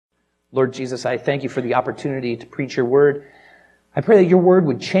Lord Jesus, I thank you for the opportunity to preach your word. I pray that your word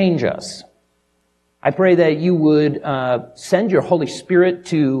would change us. I pray that you would send your Holy Spirit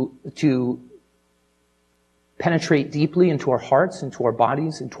to penetrate deeply into our hearts, into our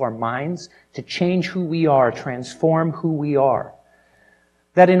bodies, into our minds, to change who we are, transform who we are.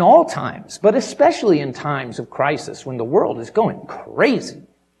 That in all times, but especially in times of crisis when the world is going crazy,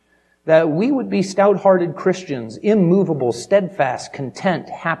 that we would be stout-hearted Christians, immovable, steadfast, content,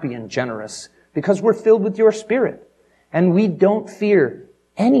 happy, and generous, because we're filled with your Spirit, and we don't fear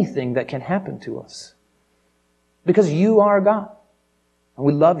anything that can happen to us, because you are God, and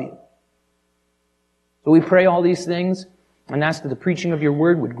we love you. So we pray all these things, and ask that the preaching of your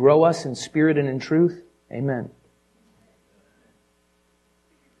word would grow us in spirit and in truth. Amen.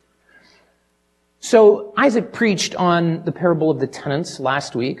 So Isaac preached on the parable of the talents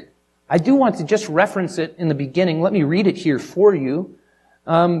last week. I do want to just reference it in the beginning. Let me read it here for you,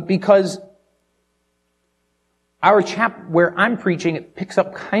 because our where I'm preaching, it picks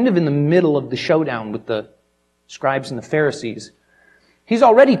up kind of in the middle of the showdown with the scribes and the Pharisees. He's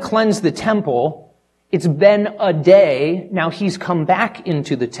already cleansed the temple. It's been a day. Now he's come back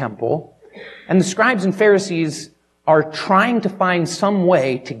into the temple. And the scribes and Pharisees are trying to find some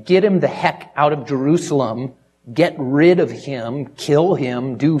way to get him the heck out of Jerusalem, get rid of him, kill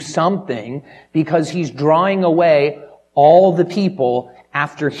him, do something, because he's drawing away all the people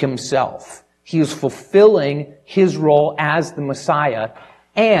after himself. He is fulfilling his role as the Messiah,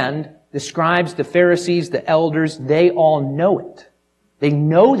 and the scribes, the Pharisees, the elders, they all know it. They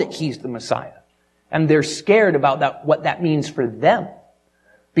know that he's the Messiah, and they're scared about what that means for them,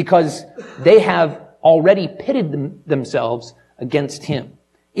 because they have already pitted themselves against him.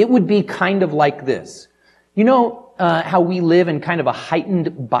 It would be kind of like this. You know how we live in kind of a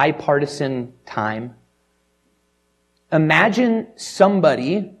heightened bipartisan time? Imagine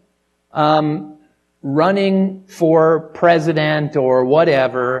somebody running for president or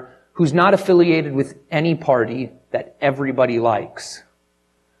whatever who's not affiliated with any party that everybody likes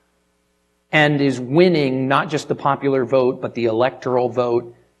and is winning not just the popular vote but the electoral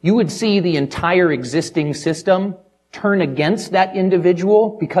vote. You would see the entire existing system turn against that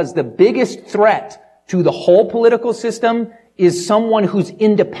individual, because the biggest threat to the whole political system is someone who's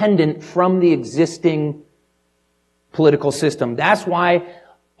independent from the existing political system. That's why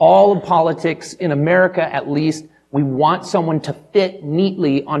all of politics, in America at least, we want someone to fit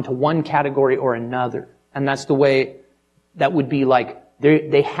neatly onto one category or another. And that's the way that would be like,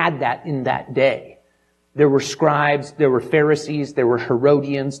 they had that in that day. There were scribes, there were Pharisees, there were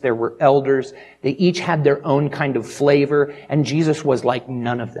Herodians, there were elders. They each had their own kind of flavor, and Jesus was like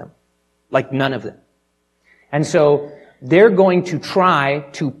none of them. Like none of them. And so they're going to try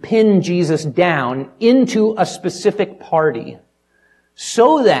to pin Jesus down into a specific party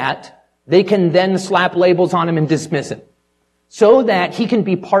so that they can then slap labels on him and dismiss him, so that he can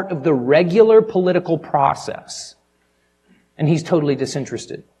be part of the regular political process. And he's totally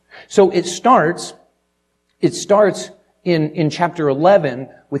disinterested. So it starts in chapter 11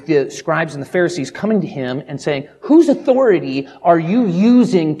 with the scribes and the Pharisees coming to him and saying, whose authority are you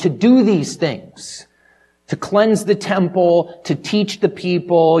using to do these things? To cleanse the temple, to teach the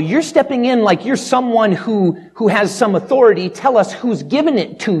people. You're stepping in like you're someone who has some authority. Tell us who's given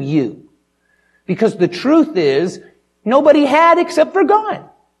it to you. Because the truth is, nobody had except for God.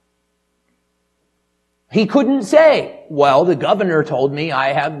 He couldn't say, well, the governor told me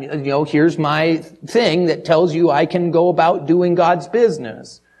I have, here's my thing that tells you I can go about doing God's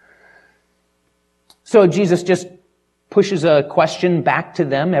business. So Jesus just pushes a question back to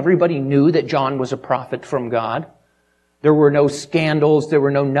them. Everybody knew that John was a prophet from God. There were no scandals. There were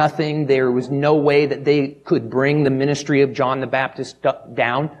no nothing. There was no way that they could bring the ministry of John the Baptist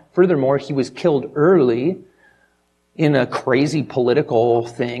down. Furthermore, he was killed early in a crazy political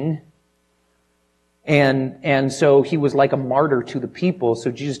thing. And so he was like a martyr to the people.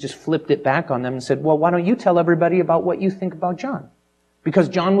 So Jesus just flipped it back on them and said, well, why don't you tell everybody about what you think about John? Because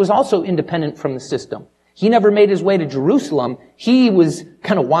John was also independent from the system. He never made his way to Jerusalem. He was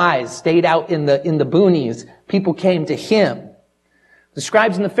kind of wise, stayed out in the boonies. People came to him. The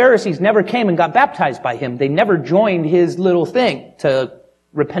scribes and the Pharisees never came and got baptized by him. They never joined his little thing to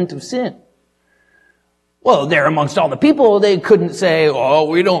repent of sin. Well, there amongst all the people, they couldn't say, oh,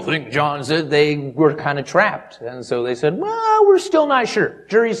 we don't think John said. They were kind of trapped. And so they said, well, we're still not sure.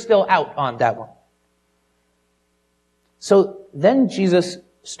 Jury's still out on that one. So then Jesus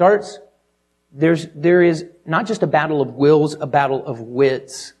starts, there is not just a battle of wills, a battle of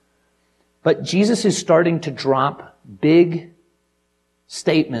wits, but Jesus is starting to drop big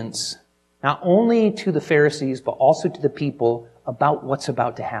statements, not only to the Pharisees, but also to the people about what's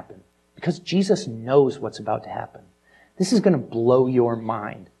about to happen. Because Jesus knows what's about to happen. This is going to blow your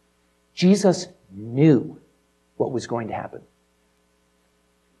mind. Jesus knew what was going to happen.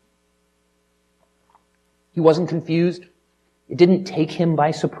 He wasn't confused. It didn't take him by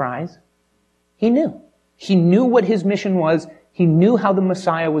surprise. He knew. He knew what his mission was. He knew how the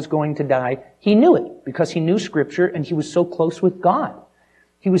Messiah was going to die. He knew it because he knew Scripture and he was so close with God.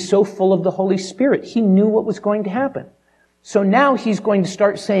 He was so full of the Holy Spirit. He knew what was going to happen. So now he's going to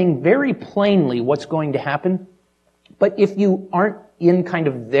start saying very plainly what's going to happen. But if you aren't in kind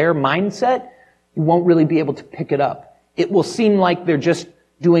of their mindset, you won't really be able to pick it up. It will seem like they're just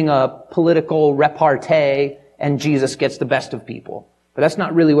doing a political repartee and Jesus gets the best of people. But that's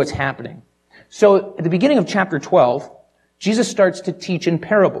not really what's happening. So at the beginning of chapter 12, Jesus starts to teach in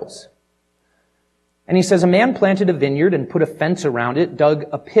parables. And he says, a man planted a vineyard and put a fence around it, dug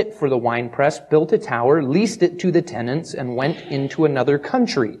a pit for the winepress, built a tower, leased it to the tenants, and went into another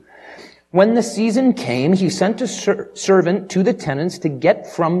country. When the season came, he sent a servant to the tenants to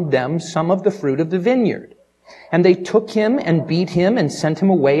get from them some of the fruit of the vineyard. And they took him and beat him and sent him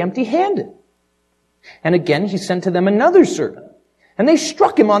away empty-handed. And again he sent to them another servant. And they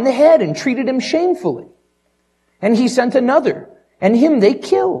struck him on the head and treated him shamefully. And he sent another, and him they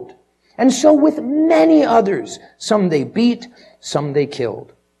killed. And so with many others, some they beat, some they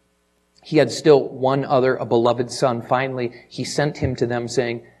killed. He had still one other, a beloved son. Finally, he sent him to them,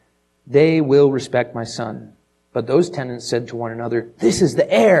 saying, they will respect my son. But those tenants said to one another, this is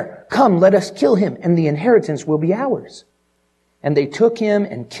the heir. Come, let us kill him, and the inheritance will be ours. And they took him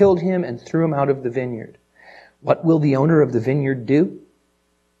and killed him and threw him out of the vineyard. What will the owner of the vineyard do?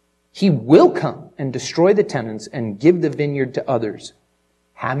 He will come and destroy the tenants and give the vineyard to others.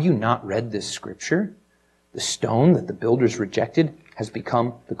 Have you not read this scripture? The stone that the builders rejected has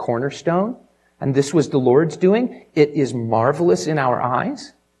become the cornerstone. And this was the Lord's doing. It is marvelous in our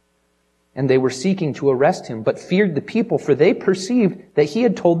eyes. And they were seeking to arrest him, but feared the people, for they perceived that he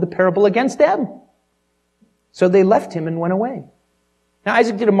had told the parable against them. So they left him and went away. Now,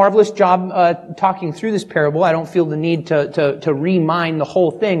 Isaac did a marvelous job talking through this parable. I don't feel the need to remind the whole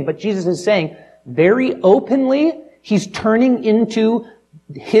thing, but Jesus is saying very openly, he's turning into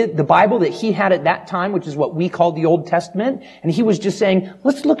the Bible that he had at that time, which is what we call the Old Testament, and he was just saying,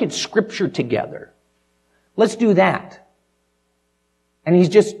 let's look at Scripture together. Let's do that. And he's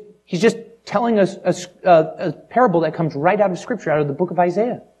just telling us a parable that comes right out of Scripture, out of the book of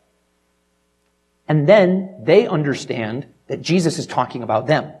Isaiah. And then they understand that Jesus is talking about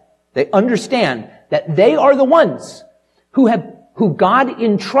them. They understand that they are the ones who God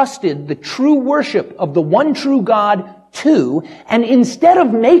entrusted the true worship of the one true God to, and instead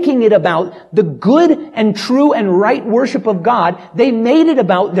of making it about the good and true and right worship of God, they made it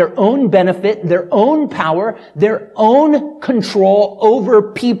about their own benefit, their own power, their own control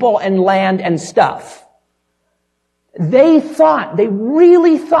over people and land and stuff. They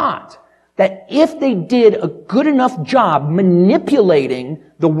really thought, that if they did a good enough job manipulating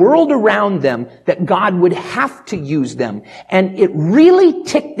the world around them, that God would have to use them. And it really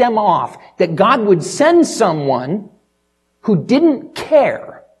ticked them off that God would send someone who didn't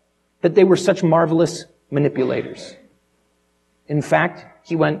care that they were such marvelous manipulators. In fact,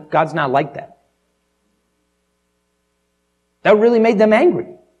 he went, God's not like that. That really made them angry.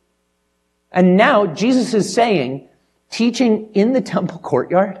 And now Jesus is saying, teaching in the temple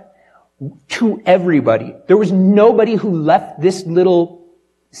courtyard, to everybody. There was nobody who left this little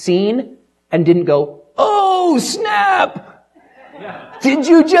scene and didn't go, oh, snap! Yeah. Did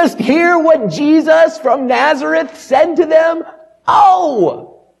you just hear what Jesus from Nazareth said to them?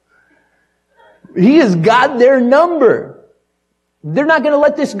 Oh! He has got their number. They're not going to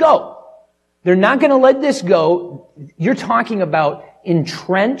let this go. They're not going to let this go. You're talking about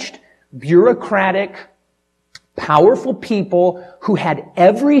entrenched, bureaucratic, powerful people who had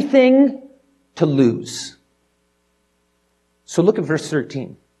everything to lose. So look at verse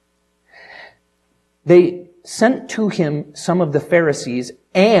 13. They sent to him some of the Pharisees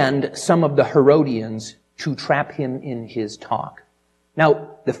and some of the Herodians to trap him in his talk.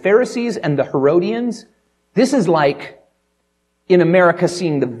 Now, the Pharisees and the Herodians, this is like in America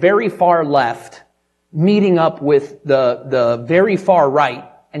seeing the very far left meeting up with the very far right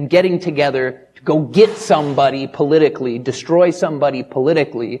and getting together to go get somebody politically, destroy somebody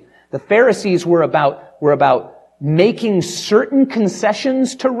politically. The Pharisees were about making certain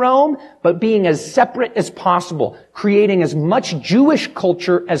concessions to Rome, but being as separate as possible, creating as much Jewish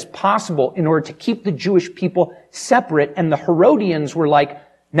culture as possible in order to keep the Jewish people separate. And the Herodians were like,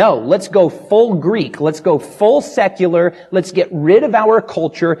 No, let's go full Greek. Let's go full secular. Let's get rid of our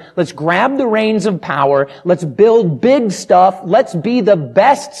culture. Let's grab the reins of power. Let's build big stuff. Let's be the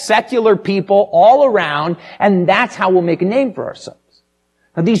best secular people all around. And that's how we'll make a name for ourselves.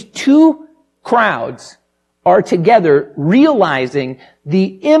 Now, these two crowds are together realizing the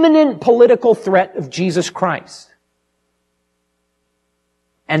imminent political threat of Jesus Christ.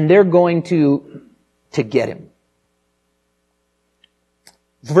 And they're going to get him.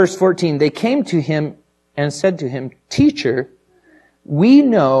 Verse 14, they came to him and said to him, "Teacher, we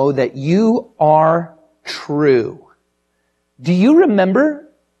know that you are true." Do you remember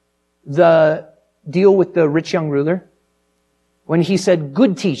the deal with the rich young ruler? When he said,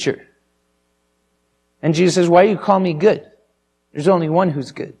 "Good teacher." And Jesus says, "Why do you call me good? There's only one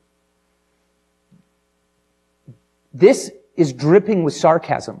who's good." This is dripping with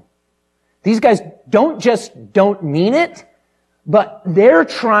sarcasm. These guys don't mean it, but they're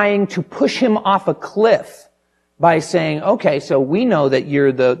trying to push him off a cliff by saying, "Okay, so we know that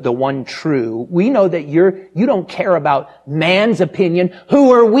you're the one true. We know that you don't care about man's opinion.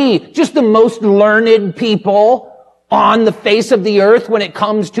 Who are we? Just the most learned people on the face of the earth when it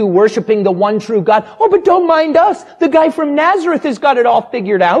comes to worshiping the one true God. Oh, but don't mind us. The guy from Nazareth has got it all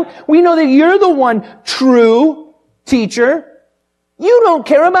figured out. We know that you're the one true teacher. You don't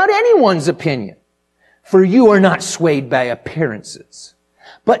care about anyone's opinion. For you are not swayed by appearances,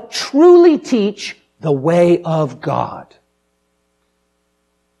 but truly teach the way of God."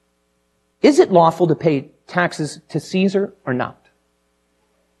 Is it lawful to pay taxes to Caesar or not?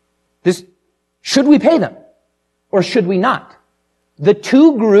 Should we pay them or should we not? The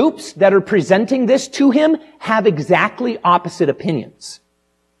two groups that are presenting this to him have exactly opposite opinions.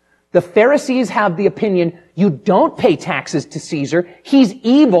 The Pharisees have the opinion, you don't pay taxes to Caesar. He's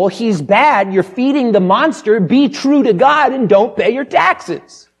evil. He's bad. You're feeding the monster. Be true to God and don't pay your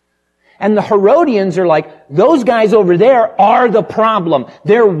taxes. And the Herodians are like, those guys over there are the problem.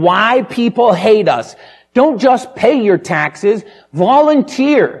 They're why people hate us. Don't just pay your taxes.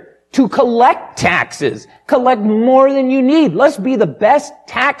 Volunteer to collect taxes. Collect more than you need. Let's be the best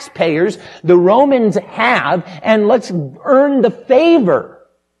taxpayers the Romans have, and let's earn the favor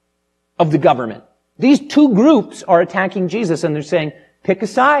of the government. These two groups are attacking Jesus, and they're saying, pick a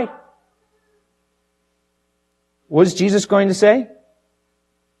side. What is Jesus going to say?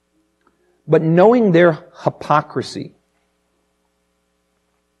 But knowing their hypocrisy,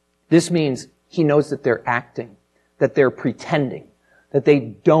 this means he knows that they're acting, that they're pretending, that they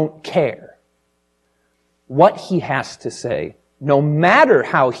don't care. What he has to say, no matter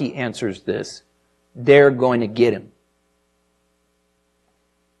how he answers this, they're going to get him.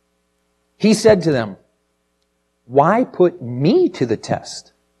 He said to them, "Why put me to the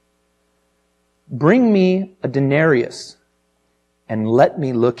test? Bring me a denarius and let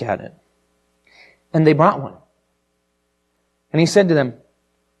me look at it." And they brought one. And he said to them,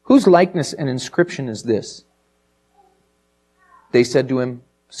 "Whose likeness and inscription is this?" They said to him,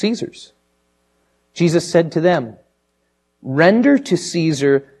 "Caesar's." Jesus said to them, "Render to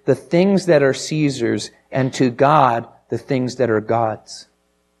Caesar the things that are Caesar's, and to God the things that are God's."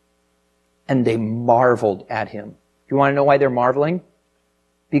 And they marveled at him. Do you want to know why they're marveling?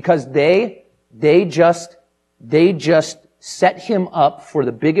 Because they just set him up for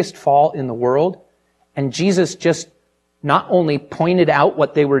the biggest fall in the world. And Jesus just not only pointed out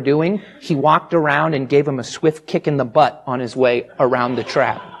what they were doing, he walked around and gave them a swift kick in the butt on his way around the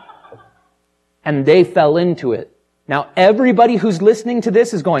trap. And they fell into it. Now everybody who's listening to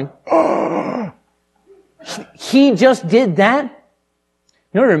this is going, "Oh, he just did that?" You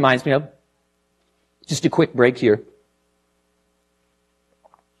know what it reminds me of? Just a quick break here.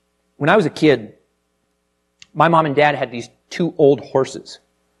 When I was a kid, my mom and dad had these two old horses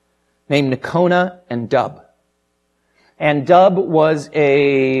named Nakona and Dub. And Dub was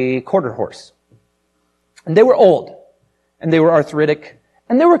a quarter horse. And they were old. And they were arthritic.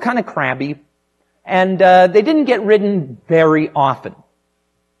 And they were kind of crabby. And they didn't get ridden very often.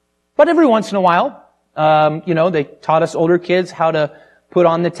 But every once in a while, they taught us older kids how to put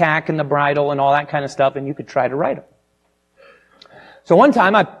on the tack and the bridle and all that kind of stuff, and you could try to ride them. So one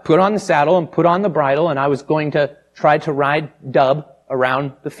time I put on the saddle and put on the bridle, and I was going to try to ride Dub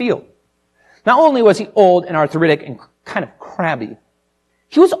around the field. Not only was he old and arthritic and kind of crabby,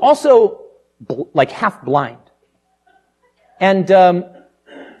 he was also like half blind. And I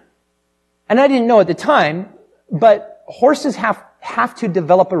didn't know at the time, but horses have to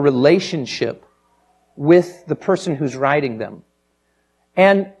develop a relationship with the person who's riding them.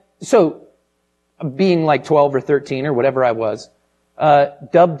 And so, being like 12 or 13 or whatever I was,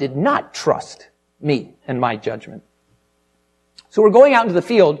 Dub did not trust me and my judgment. So we're going out into the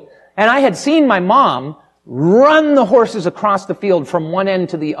field, and I had seen my mom run the horses across the field from one end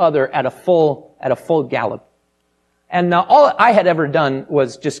to the other at a full gallop. And all I had ever done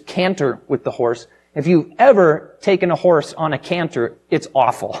was just canter with the horse. If you've ever taken a horse on a canter, it's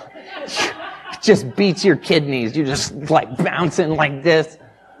awful. It just beats your kidneys. You're just like bouncing like this.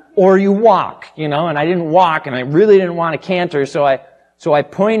 Or you walk, and I didn't walk, and I really didn't want to canter, so I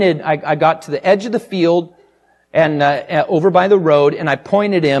pointed, I got to the edge of the field, and over by the road, and I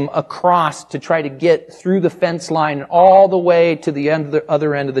pointed him across to try to get through the fence line all the way to the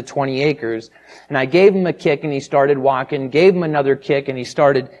other end of the 20 acres. And I gave him a kick, and he started walking, gave him another kick, and he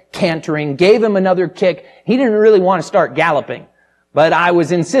started cantering, gave him another kick. He didn't really want to start galloping, but I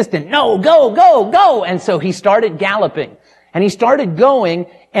was insistent, no, go, go, go! And so he started galloping. And he started going,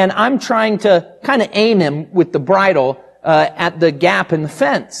 and I'm trying to kind of aim him with the bridle at the gap in the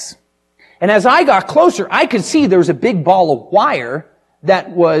fence. And as I got closer, I could see there was a big ball of wire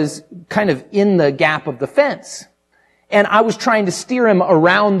that was kind of in the gap of the fence. And I was trying to steer him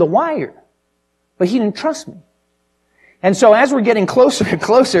around the wire. But he didn't trust me. And so as we're getting closer and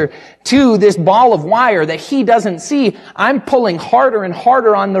closer to this ball of wire that he doesn't see, I'm pulling harder and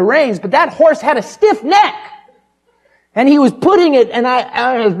harder on the reins, but that horse had a stiff neck. And he was putting it,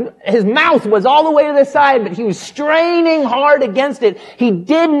 and his mouth was all the way to the side, but he was straining hard against it. He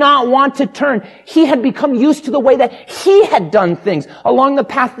did not want to turn. He had become used to the way that he had done things along the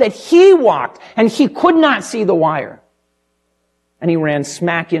path that he walked, and he could not see the wire. And he ran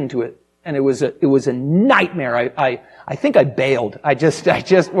smack into it, and it was a nightmare. I think I bailed. I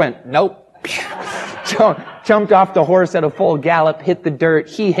just went, nope. Jumped off the horse at a full gallop, hit the dirt,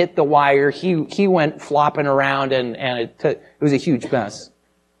 he hit the wire, he went flopping around, and it was a huge mess.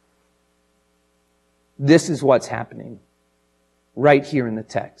 This is what's happening right here in the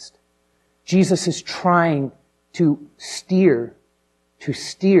text. Jesus is trying to steer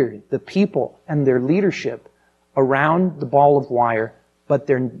the people and their leadership around the ball of wire, but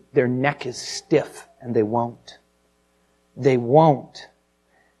their neck is stiff, and they won't. They won't.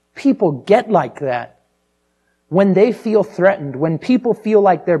 People get like that. When they feel threatened, when people feel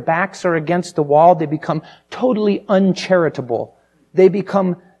like their backs are against the wall, they become totally uncharitable. They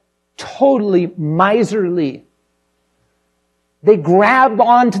become totally miserly. They grab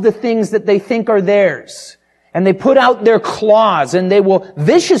onto the things that they think are theirs, and they put out their claws, and they will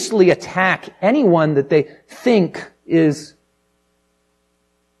viciously attack anyone that they think is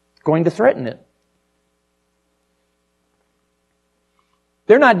going to threaten it.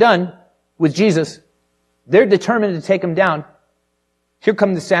 They're not done with Jesus. They're determined to take him down. Here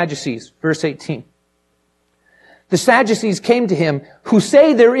come the Sadducees, verse 18. The Sadducees came to him who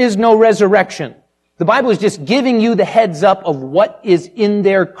say there is no resurrection. The Bible is just giving you the heads up of what is in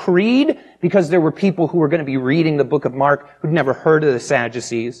their creed, because there were people who were going to be reading the book of Mark who'd never heard of the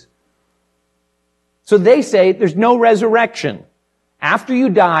Sadducees. So they say there's no resurrection. After you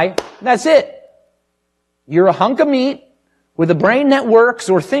die, that's it. You're a hunk of meat with a brain that works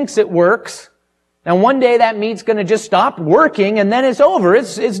or thinks it works. And one day that meat's going to just stop working, and then it's over.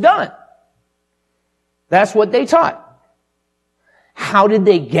 It's done. That's what they taught. How did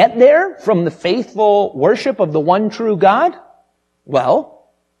they get there from the faithful worship of the one true God? Well,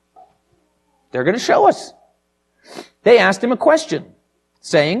 they're going to show us. They asked him a question,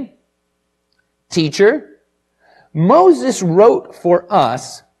 saying, "Teacher, Moses wrote for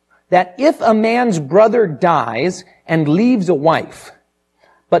us that if a man's brother dies and leaves a wife,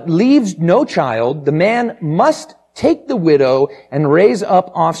 but leaves no child, the man must take the widow and raise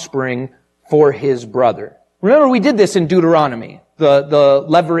up offspring for his brother." Remember, we did this in Deuteronomy, the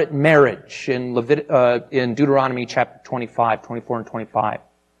levirate marriage in Deuteronomy chapter 25, 24 and 25.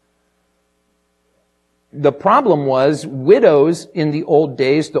 The problem was, widows in the old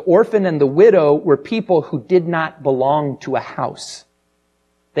days, the orphan and the widow were people who did not belong to a house.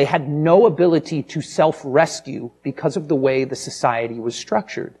 They had no ability to self-rescue because of the way the society was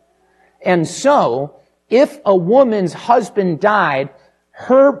structured. And so, if a woman's husband died,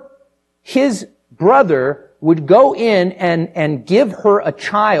 his brother would go in and give her a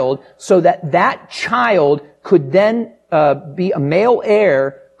child so that that child could then be a male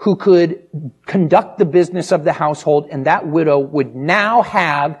heir who could conduct the business of the household, and that widow would now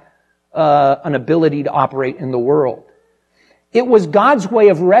have an ability to operate in the world. It was God's way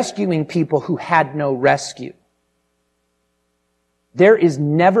of rescuing people who had no rescue. There is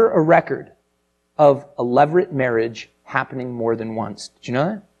never a record of a levirate marriage happening more than once. Did you know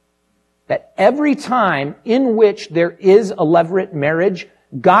that? That every time in which there is a levirate marriage,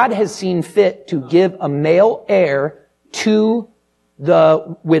 God has seen fit to give a male heir to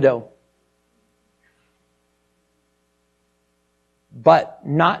the widow. but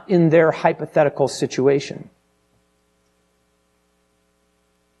not in their hypothetical situation.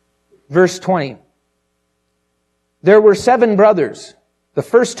 Verse 20. There were 7 brothers. The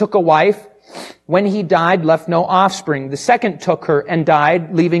first took a wife. When he died, left no offspring. The second took her and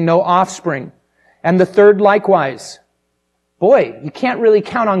died, leaving no offspring. And the third likewise. Boy, you can't really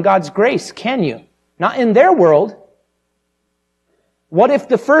count on God's grace, can you? Not in their world. What if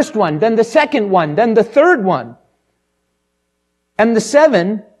the first one, then the second one, then the third one? And the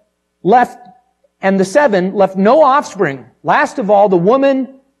seven left no offspring. Last of all, the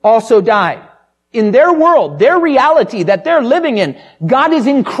woman also died. In their world, their reality that they're living in, God is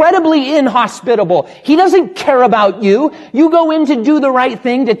incredibly inhospitable. He doesn't care about you. You go in to do the right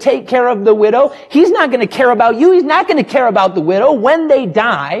thing, to take care of the widow. He's not going to care about you. He's not going to care about the widow. When they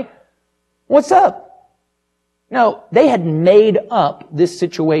die, what's up? No, they had made up this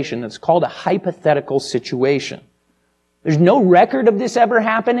situation. It's called a hypothetical situation. There's no record of this ever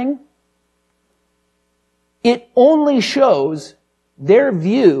happening. It only shows their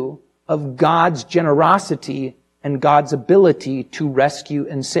view of God's generosity and God's ability to rescue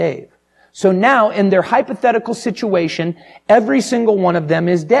and save. So now, in their hypothetical situation, every single one of them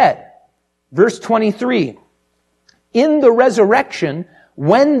is dead. Verse 23. In the resurrection,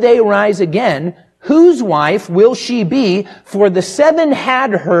 when they rise again, whose wife will she be? For the 7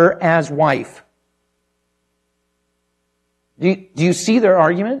 had her as wife. Do you see their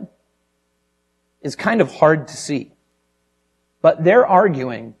argument? It's kind of hard to see. But they're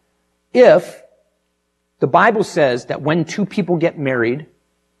arguing, if the Bible says that when 2 people get married,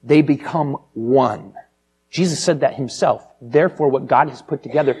 they become one. Jesus said that himself. Therefore, what God has put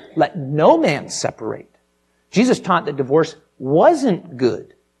together, let no man separate. Jesus taught that divorce wasn't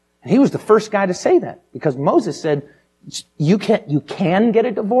good. And he was the first guy to say that, because Moses said, you can get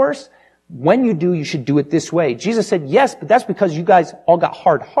a divorce. When you do, you should do it this way. Jesus said, yes, but that's because you guys all got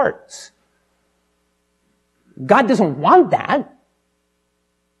hard hearts. God doesn't want that.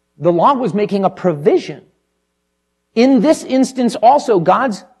 The law was making a provision. In this instance also,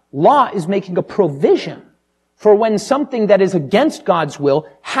 God's law is making a provision for when something that is against God's will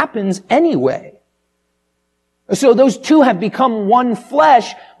happens anyway. So those 2 have become one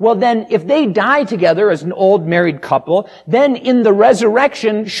flesh. Well then, if they die together as an old married couple, then in the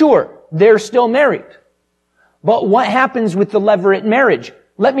resurrection, sure, they're still married. But what happens with the levirate marriage?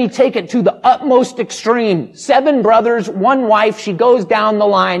 Let me take it to the utmost extreme. 7 brothers, 1 wife, she goes down the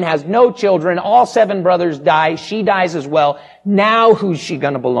line, has no children, all 7 brothers die, she dies as well. Now who's she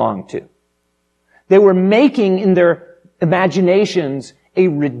going to belong to? They were making in their imaginations a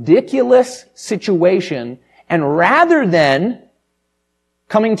ridiculous situation, and rather than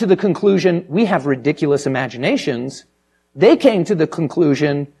coming to the conclusion, we have ridiculous imaginations, they came to the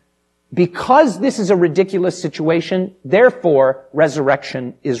conclusion, because this is a ridiculous situation, therefore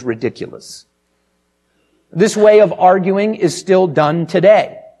resurrection is ridiculous. This way of arguing is still done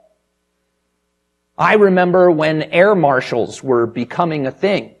today. I remember when air marshals were becoming a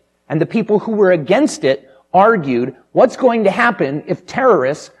thing, and the people who were against it argued, what's going to happen if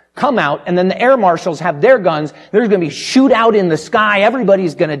terrorists come out and then the air marshals have their guns, there's going to be shootout in the sky,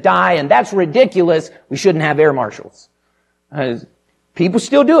 everybody's going to die, and that's ridiculous, we shouldn't have air marshals. People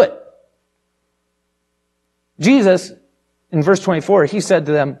still do it. Jesus, in verse 24, he said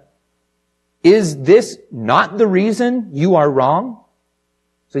to them, is this not the reason you are wrong?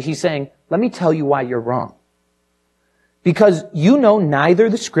 So he's saying, let me tell you why you're wrong. Because you know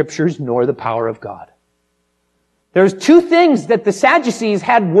neither the scriptures nor the power of God. There's 2 things that the Sadducees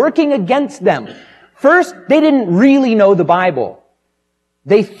had working against them. First, they didn't really know the Bible.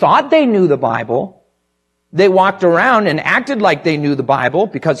 They thought they knew the Bible. They walked around and acted like they knew the Bible,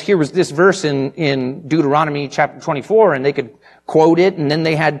 because here was this verse in Deuteronomy chapter 24, and they could quote it, and then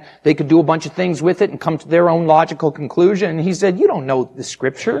they could do a bunch of things with it and come to their own logical conclusion. And he said, you don't know the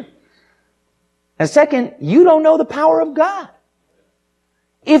scripture. And second, you don't know the power of God.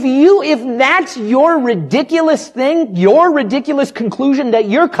 If that's your ridiculous thing, your ridiculous conclusion that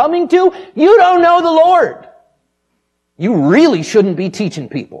you're coming to, you don't know the Lord. You really shouldn't be teaching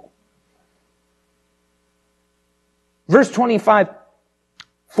people. Verse 25,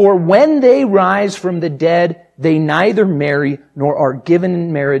 for when they rise from the dead, they neither marry nor are given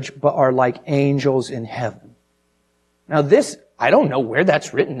in marriage, but are like angels in heaven. Now this, I don't know where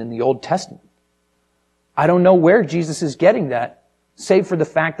that's written in the Old Testament. I don't know where Jesus is getting that, save for the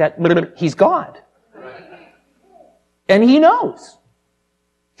fact that he's God. And he knows.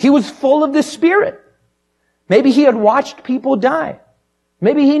 He was full of the Spirit. Maybe he had watched people die.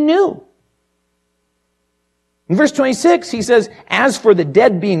 Maybe he knew. In verse 26, he says, as for the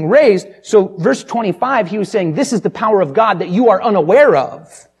dead being raised, so verse 25, he was saying, this is the power of God that you are unaware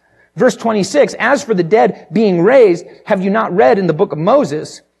of. Verse 26, as for the dead being raised, have you not read in the book of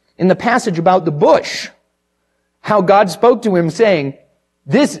Moses, in the passage about the bush, how God spoke to him saying,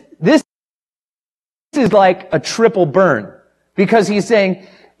 this is like a triple burn. Because he's saying,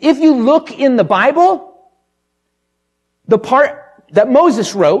 if you look in the Bible, the part that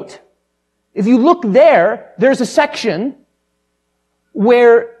Moses wrote, if you look there, there's a section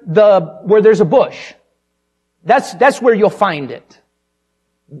where there's a bush. That's where you'll find it.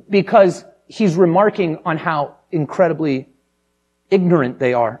 Because he's remarking on how incredibly ignorant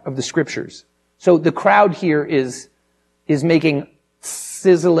they are of the scriptures. So the crowd here is making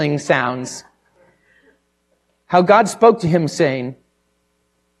sizzling sounds. How God spoke to him saying,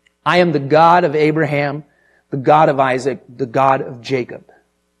 I am the God of Abraham, the God of Isaac, the God of Jacob.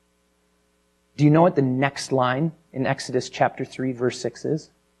 Do you know what the next line in Exodus chapter 3 verse 6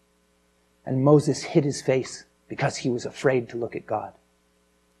 is? And Moses hid his face because he was afraid to look at God.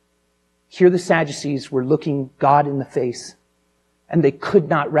 Here the Sadducees were looking God in the face and they could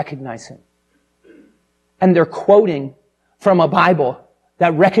not recognize him. And they're quoting from a Bible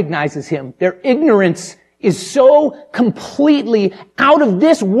that recognizes him. Their ignorance is so completely out of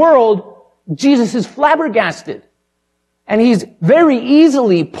this world, Jesus is flabbergasted. And he's very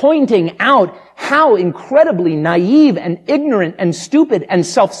easily pointing out how incredibly naive and ignorant and stupid and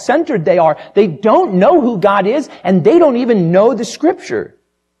self-centered they are. They don't know who God is, and they don't even know the Scripture.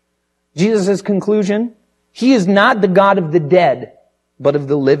 Jesus' conclusion, he is not the God of the dead, but of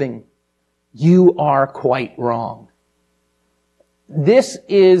the living. You are quite wrong. This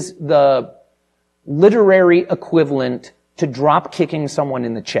is the literary equivalent to drop kicking someone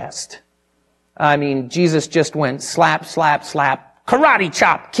in the chest. I mean, Jesus just went slap, slap, slap, karate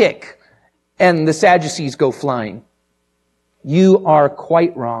chop, kick, and the Sadducees go flying. You are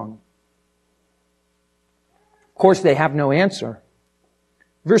quite wrong. Of course, they have no answer.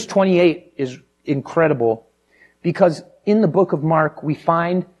 Verse 28 is incredible because in the book of Mark, we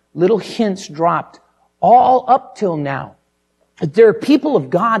find little hints dropped all up till now. There are people of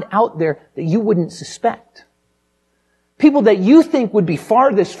God out there that you wouldn't suspect. People that you think would be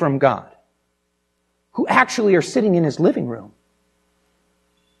farthest from God, who actually are sitting in his living room.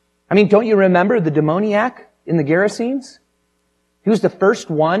 I mean, don't you remember the demoniac in the Gerasenes? He was the first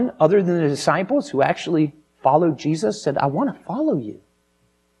one, other than the disciples, who actually followed Jesus, said, I want to follow you.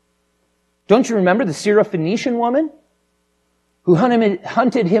 Don't you remember the Syrophoenician woman who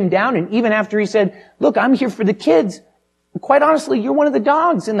hunted him down, and even after he said, look, I'm here for the kids, and quite honestly, you're one of the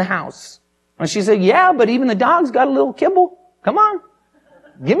dogs in the house. And she said, yeah, but even the dogs got a little kibble. Come on,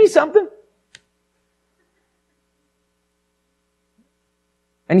 give me something.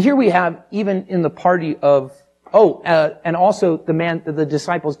 And here we have, even in the party of, and also the man that the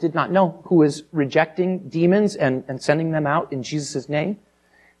disciples did not know, who was rejecting demons and sending them out in Jesus' name.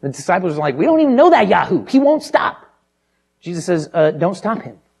 The disciples are like, we don't even know that Yahoo. He won't stop. Jesus says, don't stop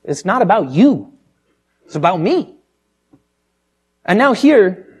him. It's not about you. It's about me. And now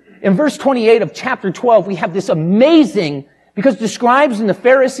here, in verse 28 of chapter 12, we have this amazing, because the scribes and the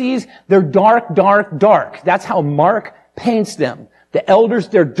Pharisees, they're dark, dark, dark. That's how Mark paints them. The elders,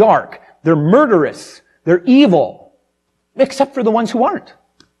 they're dark. They're murderous. They're evil. Except for the ones who aren't.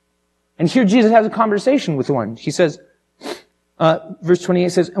 And here Jesus has a conversation with one. He says, verse 28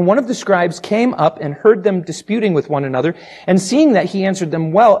 says, and one of the scribes came up and heard them disputing with one another, and seeing that he answered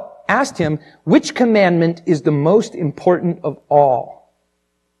them well, asked him, which commandment is the most important of all?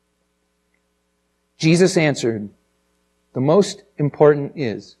 Jesus answered, the most important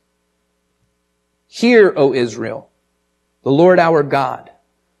is, hear, O Israel, the Lord our God,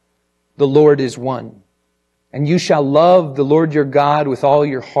 the Lord is one. And you shall love the Lord your God with all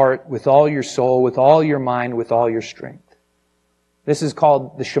your heart, with all your soul, with all your mind, with all your strength. This is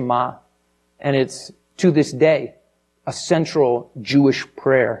called the Shema, and it's, to this day, a central Jewish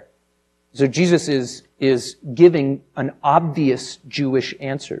prayer. So Jesus is giving an obvious Jewish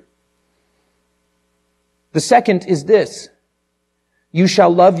answer. The second is this, you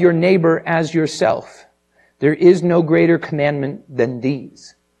shall love your neighbor as yourself. There is no greater commandment than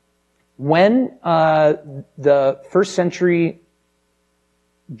these. When the first century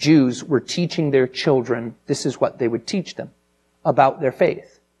Jews were teaching their children, this is what they would teach them about their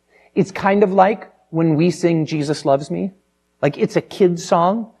faith. It's kind of like when we sing Jesus Loves Me. Like it's a kid's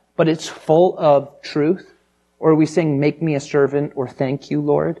song, but it's full of truth. Or we sing Make Me a Servant or Thank You,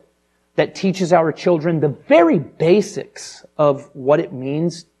 Lord. That teaches our children the very basics of what it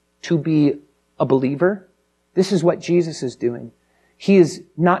means to be a believer. This is what Jesus is doing. He is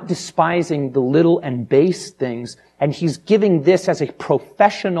not despising the little and base things, and he's giving this as a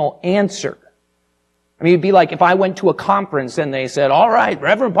professional answer. I mean, it'd be like if I went to a conference and they said, all right,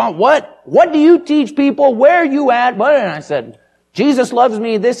 Reverend Paul, what do you teach people? Where are you at? And I said, Jesus loves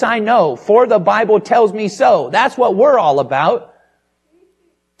me, this I know, for the Bible tells me so. That's what we're all about.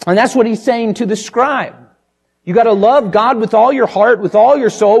 And that's what he's saying to the scribe. You got to love God with all your heart, with all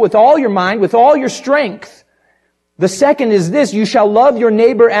your soul, with all your mind, with all your strength. The second is this, you shall love your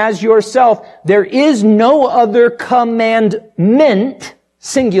neighbor as yourself. There is no other commandment,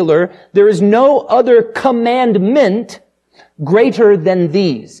 singular, there is no other commandment greater than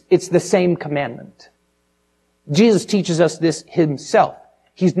these. It's the same commandment. Jesus teaches us this himself.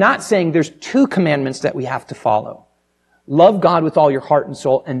 He's not saying there's two commandments that we have to follow. Love God with all your heart and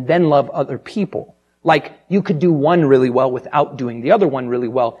soul, and then love other people. Like you could do one really well without doing the other one really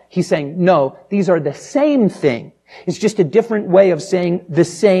well. He's saying, no, these are the same thing. It's just a different way of saying the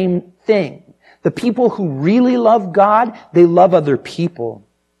same thing. The people who really love God, they love other people.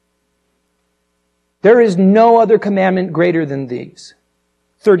 There is no other commandment greater than these.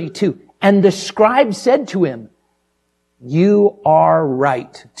 32. And the scribe said to him, you are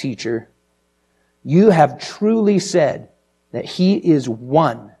right, teacher. You have truly said that he is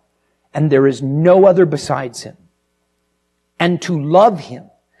one, and there is no other besides him. And to love him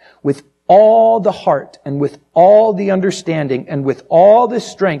with all the heart and with all the understanding and with all the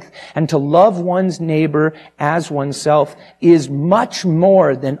strength, and to love one's neighbor as oneself is much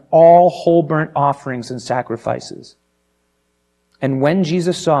more than all whole burnt offerings and sacrifices. And when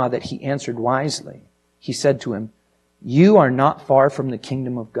Jesus saw that he answered wisely, he said to him, you are not far from the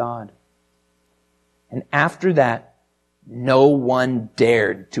kingdom of God. And after that, no one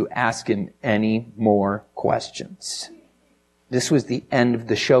dared to ask him any more questions. This was the end of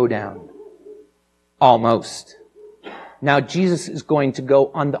the showdown. Almost. Now Jesus is going to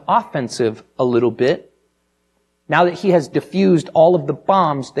go on the offensive a little bit. Now that he has diffused all of the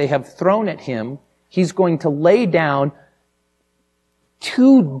bombs they have thrown at him, he's going to lay down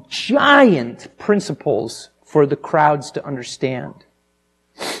two giant principles for the crowds to understand.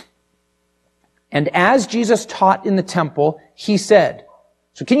 And as Jesus taught in the temple, he said,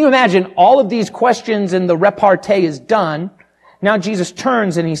 so can you imagine all of these questions and the repartee is done? Now Jesus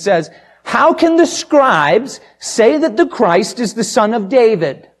turns and he says, how can the scribes say that the Christ is the son of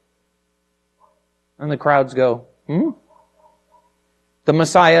David? And the crowds go, The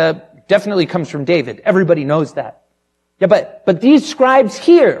Messiah definitely comes from David. Everybody knows that. Yeah, but these scribes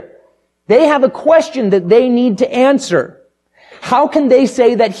here, they have a question that they need to answer. How can they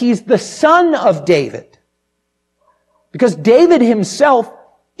say that he's the son of David? Because David himself,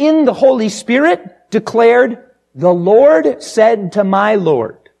 in the Holy Spirit, declared, the Lord said to my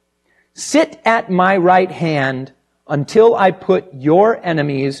Lord, sit at my right hand until I put your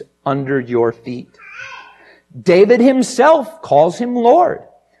enemies under your feet. David himself calls him Lord.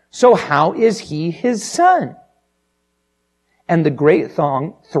 So how is he his son? And the great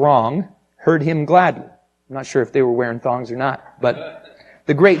throng heard him gladly. I'm not sure if they were wearing thongs or not, but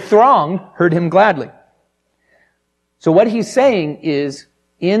the great throng heard him gladly. So what he's saying is,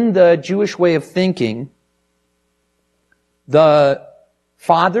 in the Jewish way of thinking, the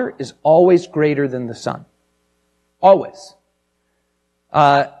Father is always greater than the Son. Always.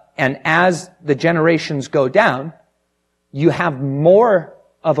 And as the generations go down, you have more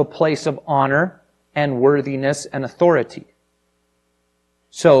of a place of honor and worthiness and authority.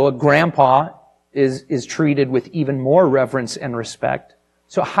 So a grandpa is treated with even more reverence and respect.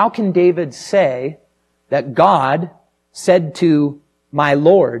 So how can David say that God said to my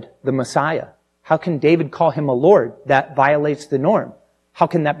Lord, the Messiah? How can David call him a Lord? That violates the norm. How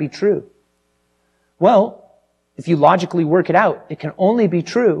can that be true? Well, if you logically work it out, it can only be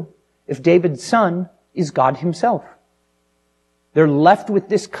true if David's son is God himself. They're left with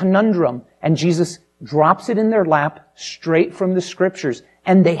this conundrum, and Jesus drops it in their lap straight from the scriptures,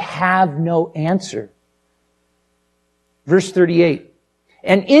 and they have no answer. Verse 38.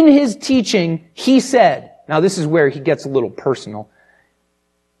 And in his teaching, he said, now this is where he gets a little personal.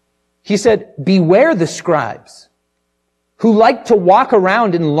 He said, beware the scribes who like to walk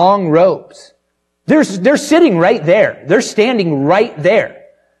around in long robes. They're sitting right there. They're standing right there.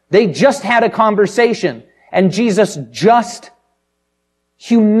 They just had a conversation, and Jesus just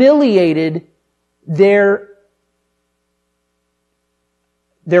humiliated their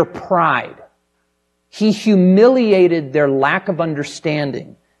pride. He humiliated their lack of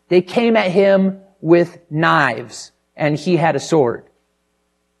understanding. They came at him with knives, and he had a sword.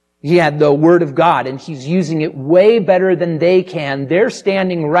 He had the Word of God, and he's using it way better than they can. They're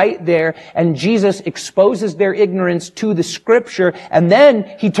standing right there, and Jesus exposes their ignorance to the Scripture, and then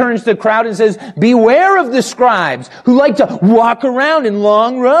he turns to the crowd and says, beware of the scribes who like to walk around in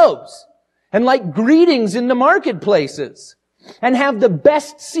long robes and like greetings in the marketplaces and have the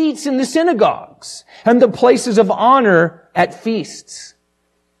best seats in the synagogues and the places of honor at feasts.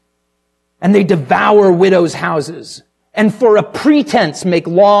 And they devour widows' houses, and for a pretense make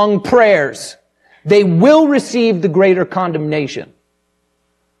long prayers. They will receive the greater condemnation.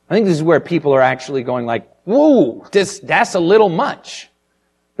 I think this is where people are actually going like, whoa, that's a little much.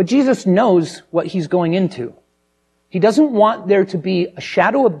 But Jesus knows what he's going into. He doesn't want there to be a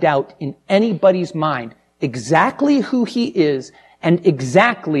shadow of doubt in anybody's mind exactly who he is and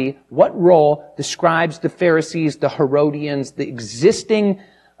exactly what role the scribes, the Pharisees, the Herodians, the existing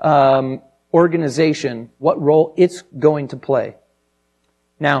organization, what role it's going to play.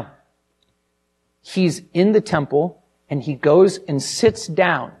 Now, he's in the temple and he goes and sits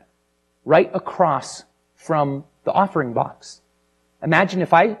down right across from the offering box. Imagine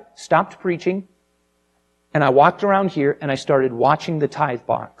if I stopped preaching and I walked around here and I started watching the tithe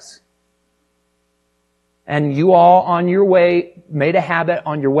box. And you all on your way made a habit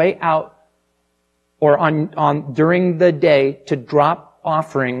on your way out or on during the day to drop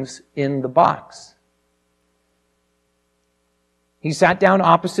offerings in the box. He sat down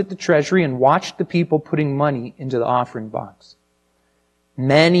opposite the treasury and watched the people putting money into the offering box.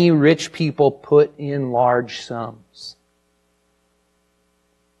 Many rich people put in large sums.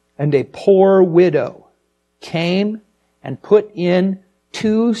 And a poor widow came and put in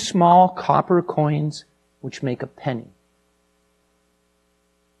 2 small copper coins, which make a penny.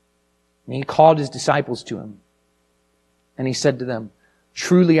 And he called his disciples to him. And he said to them,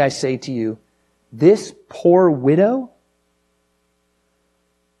 truly I say to you, this poor widow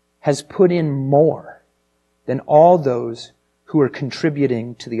has put in more than all those who are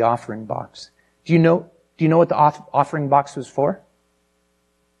contributing to the offering box. Do you know what the offering box was for?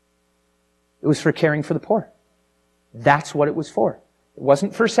 It was for caring for the poor. That's what it was for. It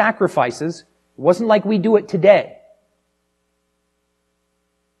wasn't for sacrifices. It wasn't like we do it today.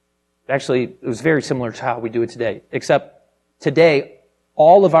 Actually, it was very similar to how we do it today, except today,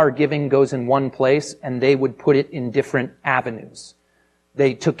 all of our giving goes in one place, and they would put it in different avenues.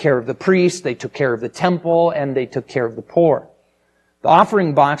 They took care of the priests, they took care of the temple, and they took care of the poor. The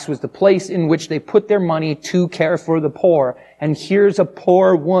offering box was the place in which they put their money to care for the poor. And here's a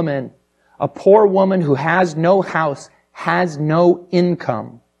poor woman who has no house, has no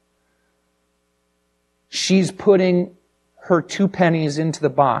income. She's putting her 2 pennies into the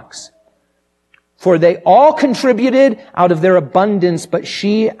box. For they all contributed out of their abundance, but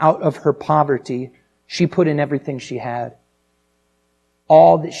she, out of her poverty, she put in everything she had.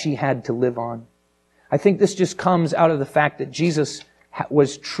 All that she had to live on. I think this just comes out of the fact that Jesus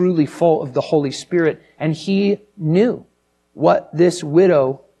was truly full of the Holy Spirit, and he knew what this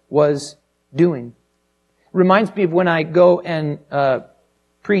widow was doing. It reminds me of when I go and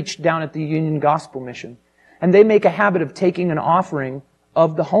preach down at the Union Gospel Mission, and they make a habit of taking an offering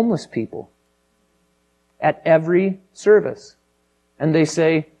of the homeless people at every service. And they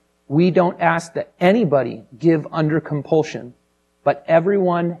say, we don't ask that anybody give under compulsion, but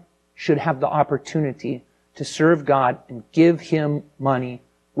everyone should have the opportunity to serve God and give him money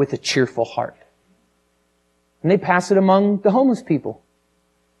with a cheerful heart. And they pass it among the homeless people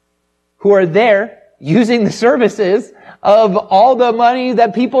who are there using the services of all the money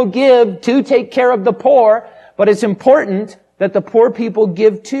that people give to take care of the poor, but it's important that the poor people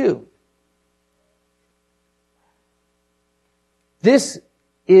give too. This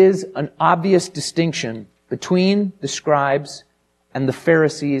is an obvious distinction between the scribes and the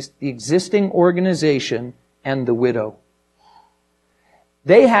Pharisees, the existing organization, and the widow.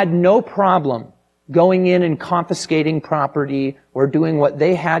 They had no problem going in and confiscating property or doing what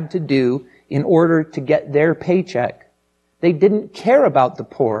they had to do in order to get their paycheck. They didn't care about the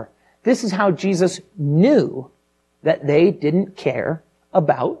poor. This is how Jesus knew that they didn't care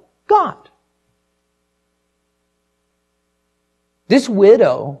about God. This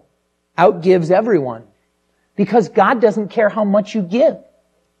widow outgives everyone because God doesn't care how much you give.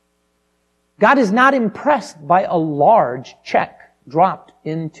 God is not impressed by a large check dropped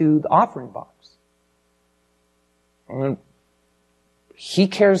into the offering box. He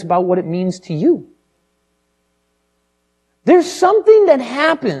cares about what it means to you. There's something that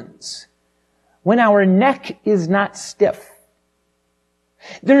happens when our neck is not stiff.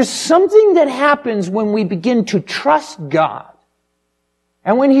 There's something that happens when we begin to trust God.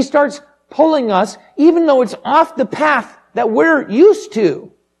 And when He starts pulling us, even though it's off the path that we're used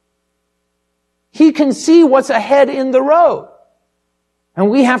to, He can see what's ahead in the road. And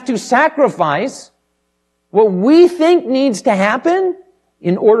we have to sacrifice what we think needs to happen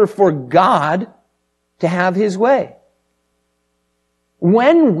in order for God to have His way.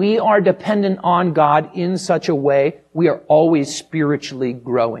 When we are dependent on God in such a way, we are always spiritually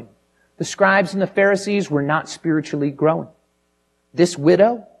growing. The scribes and the Pharisees were not spiritually growing. This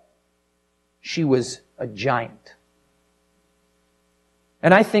widow, she was a giant.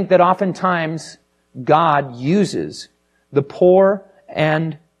 And I think that oftentimes God uses the poor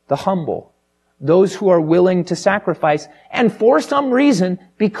and the humble, those who are willing to sacrifice. And for some reason,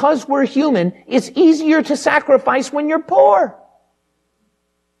 because we're human, it's easier to sacrifice when you're poor.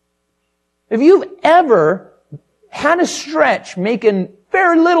 If you've ever had a stretch making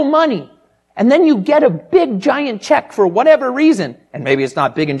very little money, and then you get a big giant check for whatever reason, and maybe it's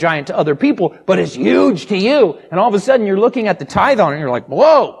not big and giant to other people, but it's huge to you, and all of a sudden you're looking at the tithe on it and you're like,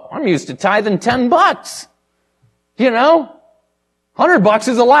 whoa, I'm used to tithing $10. You know? $100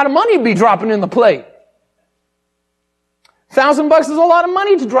 is a lot of money to be dropping in the plate. $1,000 is a lot of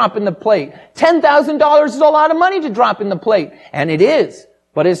money to drop in the plate. $10,000 is a lot of money to drop in the plate. And it is.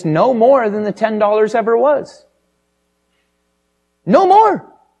 But it's no more than the $10 ever was. No more.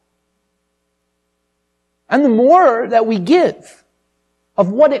 And the more that we give of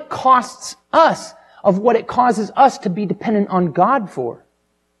what it costs us, of what it causes us to be dependent on God for,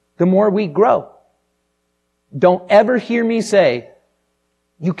 the more we grow. Don't ever hear me say,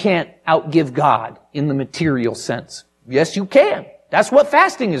 you can't outgive God in the material sense. Yes, you can. That's what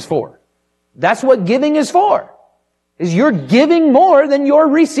fasting is for. That's what giving is for. Is you're giving more than you're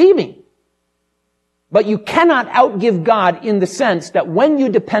receiving. But you cannot outgive God in the sense that when you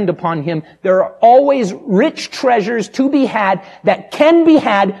depend upon Him, there are always rich treasures to be had that can be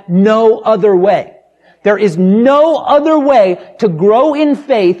had no other way. There is no other way to grow in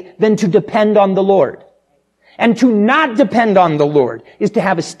faith than to depend on the Lord. And to not depend on the Lord is to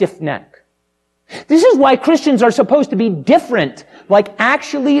have a stiff neck. This is why Christians are supposed to be different, like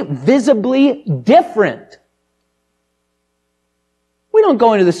actually visibly different. We don't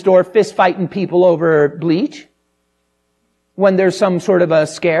go into the store fist fighting people over bleach when there's some sort of a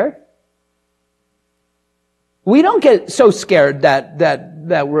scare. We don't get so scared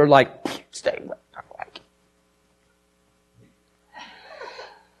that we're like, stay away.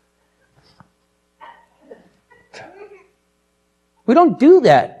 We don't do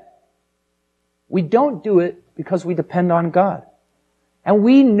that. We don't do it because we depend on God. And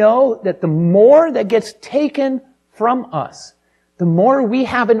we know that the more that gets taken from us, the more we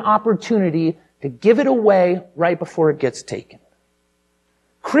have an opportunity to give it away right before it gets taken.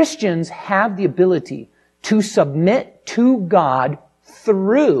 Christians have the ability to submit to God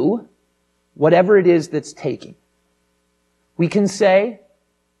through whatever it is that's taking. We can say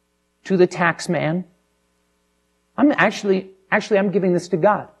to the tax man, I'm giving this to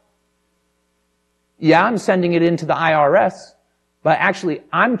God. Yeah, I'm sending it into the IRS, but actually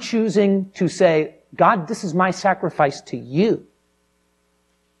I'm choosing to say, God, this is my sacrifice to you.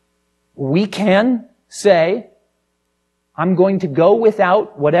 We can say, I'm going to go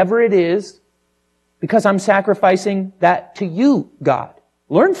without whatever it is because I'm sacrificing that to you, God.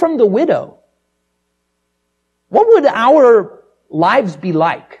 Learn from the widow. What would our lives be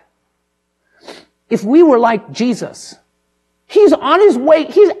like if we were like Jesus? He's on His way.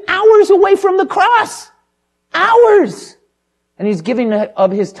 He's hours away from the cross. Hours. And He's giving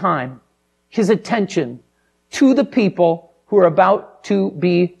of His time, His attention to the people who are about to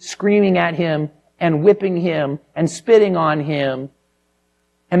be screaming at Him and whipping Him and spitting on Him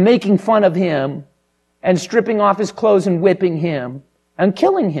and making fun of Him and stripping off His clothes and whipping Him and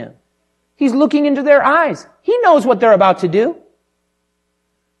killing Him. He's looking into their eyes. He knows what they're about to do.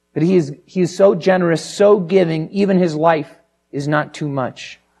 But He is so generous, so giving, even His life is not too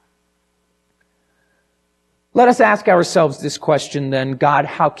much. Let us ask ourselves this question then, God,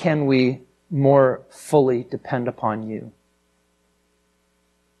 how can we more fully depend upon You?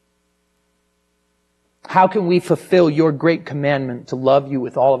 How can we fulfill Your great commandment to love You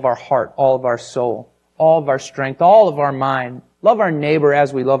with all of our heart, all of our soul, all of our strength, all of our mind, love our neighbor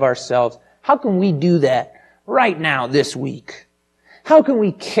as we love ourselves? How can we do that right now, this week? How can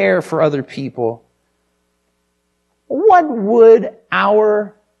we care for other people? What would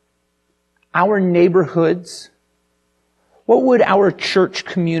our neighborhoods, what would our church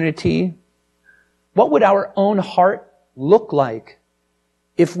community, what would our own heart look like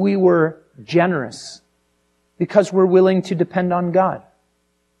if we were generous because we're willing to depend on God?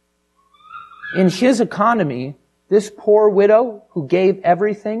 In His economy, this poor widow who gave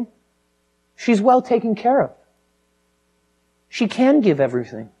everything, she's well taken care of. She can give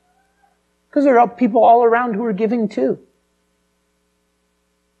everything. Because there are people all around who are giving too.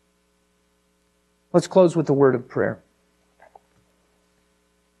 Let's close with a word of prayer.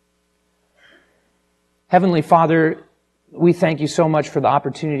 Heavenly Father, we thank you so much for the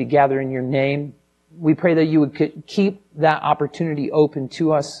opportunity to gather in your name. We pray that you would keep that opportunity open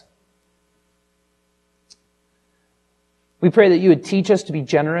to us. We pray that you would teach us to be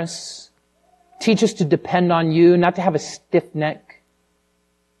generous, teach us to depend on you, not to have a stiff neck,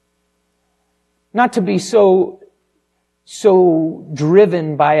 not to be so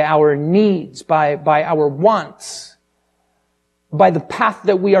driven by our needs, by our wants, by the path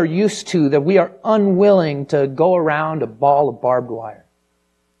that we are used to, that we are unwilling to go around a ball of barbed wire.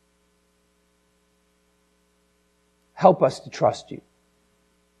 Help us to trust you.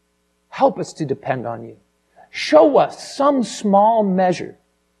 Help us to depend on you. Show us some small measure,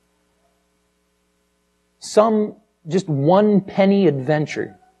 some just one penny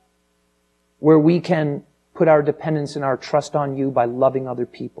adventure where we can put our dependence and our trust on you by loving other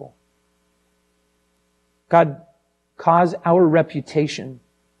people. God, cause our reputation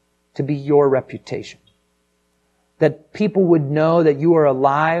to be your reputation. That people would know that you are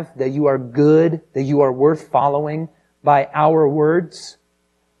alive, that you are good, that you are worth following by our words,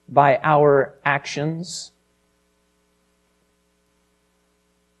 by our actions.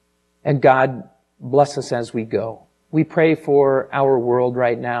 And God, bless us as we go. We pray for our world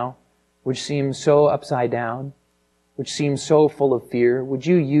right now, which seems so upside down, which seems so full of fear. Would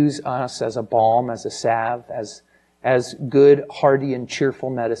you use us as a balm, as a salve, as good, hearty, and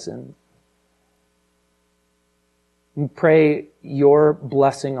cheerful medicine? We pray your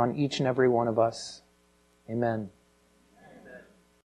blessing on each and every one of us. Amen.